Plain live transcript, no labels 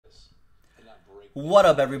What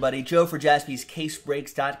up, everybody? Joe for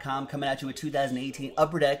JaspysCaseBreaks.com coming at you with 2018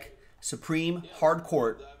 Upper Deck Supreme Hard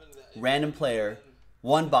Court Random Player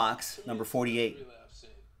 1 box number 48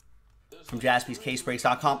 from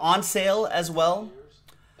JaspysCaseBreaks.com. On sale as well.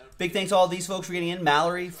 Big thanks to all these folks for getting in.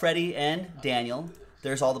 Mallory, Freddie, and Daniel.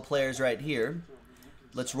 There's all the players right here.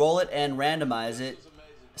 Let's roll it and randomize it.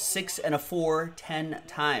 6 and a 4, 10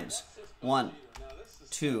 times. 1,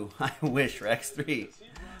 2, I wish, Rex. 3,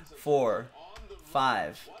 4,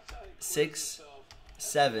 5, 6,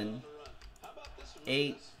 7,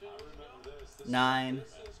 8, 9,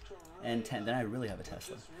 and 10. Then I really have a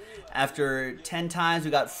Tesla. After 10 times,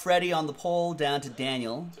 we got Freddie on the pole down to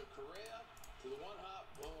Daniel.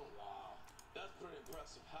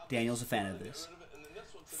 Daniel's a fan of this.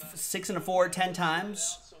 6 and a 4, 10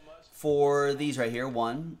 times for these right here.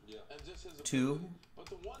 1, 2,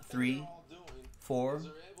 3, 4,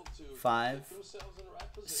 5,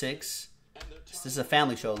 6. This is a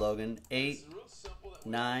family show, Logan. 8,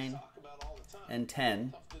 9, and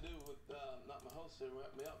 10.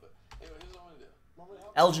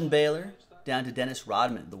 Elgin Baylor down to Dennis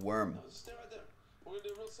Rodman, the Worm.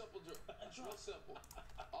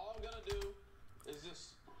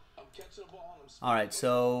 All right,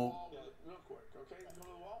 so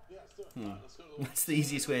what's the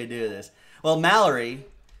easiest way to do this? Well, Mallory,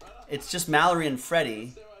 it's just Mallory and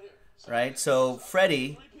Freddie, right? So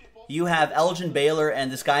Freddie, you have Elgin Baylor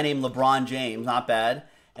and this guy named LeBron James, not bad.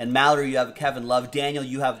 And Mallory, you have Kevin Love. Daniel,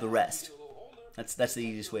 you have the rest. That's the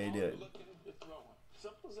easiest way to do it.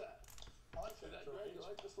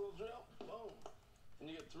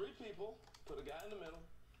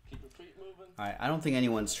 All right, I don't think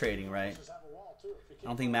anyone's trading, right? I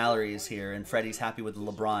don't think Mallory is here, and Freddie's happy with the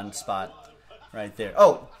LeBron spot right there.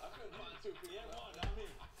 Oh!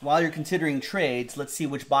 While you're considering trades, let's see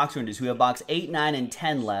which box we're going to do. So we have box 8, 9, and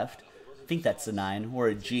 10 left. I think that's a 9 or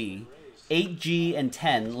a G. 8, G, and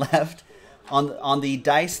 10 left. On the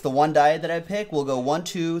dice, the one die that I pick, we'll go 1,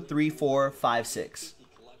 2, 3, 4, 5, 6.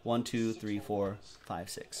 1, 2, 3, 4, 5,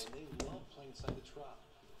 6.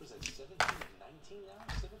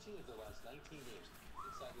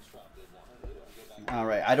 All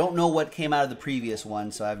right, I don't know what came out of the previous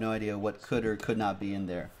one, so I have no idea what could or could not be in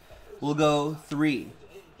there. We'll go 3.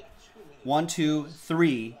 1, 2,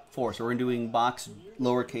 3, 4. So we're doing box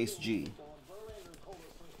lowercase g.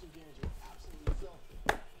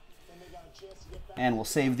 And we'll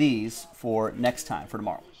save these for next time, for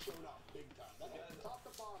tomorrow.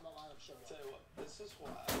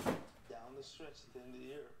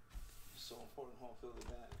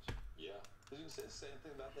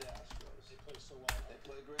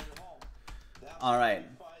 All right.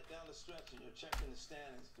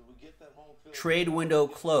 Trade window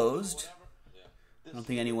closed. I don't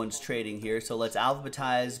think anyone's trading here, so let's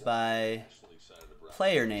alphabetize by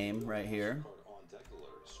player name right here.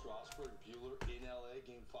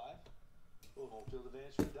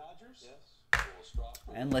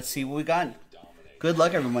 And let's see what we got. Good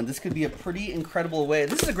luck, everyone. This could be a pretty incredible way.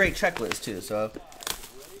 This is a great checklist, too, so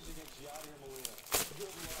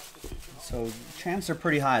chances are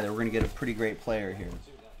pretty high that we're going to get a pretty great player here.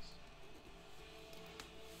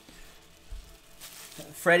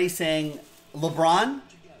 Freddie saying, LeBron,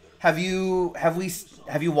 have you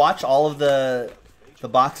watched all of the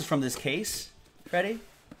boxes from this case, Freddie?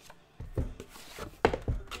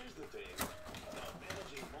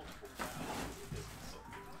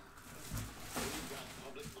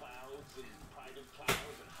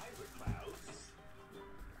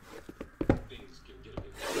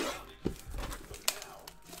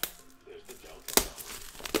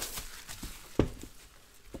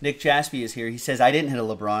 Nick Jaspy is here. He says, I didn't hit a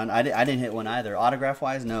LeBron. I didn't hit one either.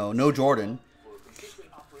 Autograph-wise, no. No Jordan.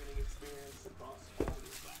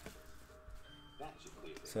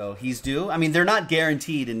 So he's due. I mean, they're not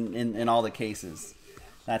guaranteed in all the cases.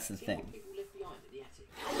 That's the thing.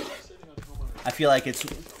 I feel like,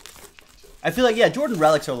 yeah, Jordan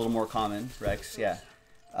relics are a little more common, Rex, yeah.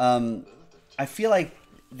 I feel like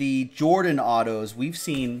the Jordan autos, we've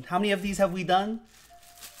seen, how many of these have we done?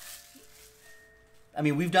 I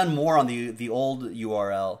mean, we've done more on the old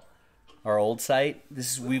URL, our old site.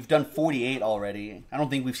 We've done 48 already. I don't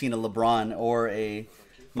think we've seen a LeBron or a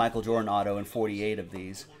Michael Jordan auto in 48 of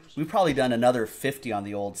these. We've probably done another 50 on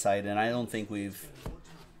the old site, and I don't think we've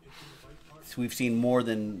seen more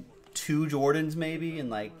than 2 Jordans maybe and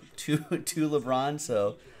like two LeBrons.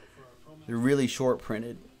 So they're really short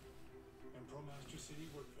printed.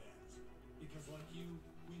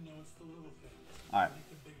 All right.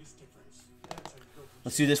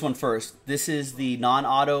 Let's do this one first. This is the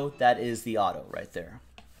non-auto. That is the auto right there.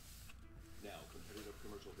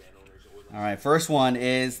 All right, first one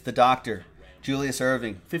is the Doctor, Julius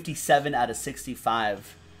Erving, 57 out of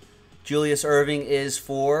 65. Julius Erving is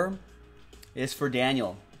for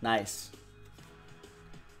Daniel. Nice.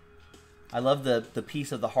 I love the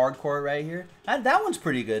piece of the hardcore right here. That one's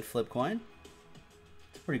pretty good, flip coin.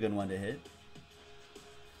 It's a pretty good one to hit.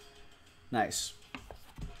 Nice.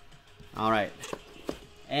 All right.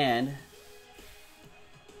 And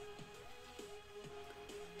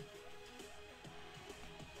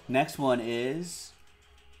next one is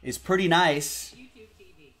pretty nice.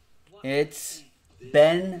 It's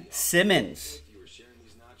Ben Simmons.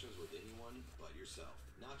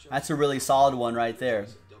 That's a really solid one right there.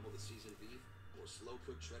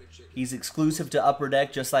 He's exclusive to Upper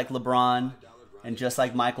Deck, just like LeBron and just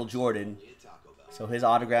like Michael Jordan. So his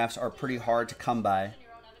autographs are pretty hard to come by.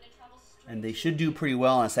 And they should do pretty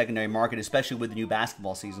well on a secondary market, especially with the new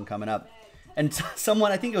basketball season coming up. And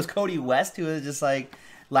someone, I think it was Cody West, who was just like,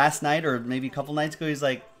 last night or maybe a couple nights ago, he's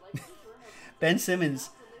like, Ben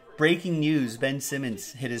Simmons, breaking news, Ben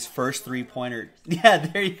Simmons hit his first three-pointer. Yeah,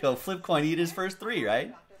 there you go. Flip coin, he hit his first three,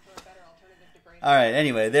 right? All right,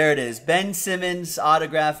 anyway, there it is. Ben Simmons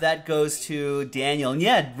autograph. That goes to Daniel. And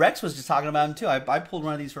yeah, Rex was just talking about him too. I pulled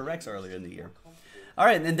one of these for Rex earlier in the year. All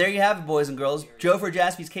right, and there you have it, boys and girls. Joe for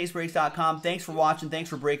JaspysCaseBreaks.com. Thanks for watching. Thanks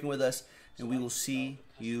for breaking with us. And we will see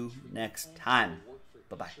you next time.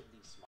 Bye-bye.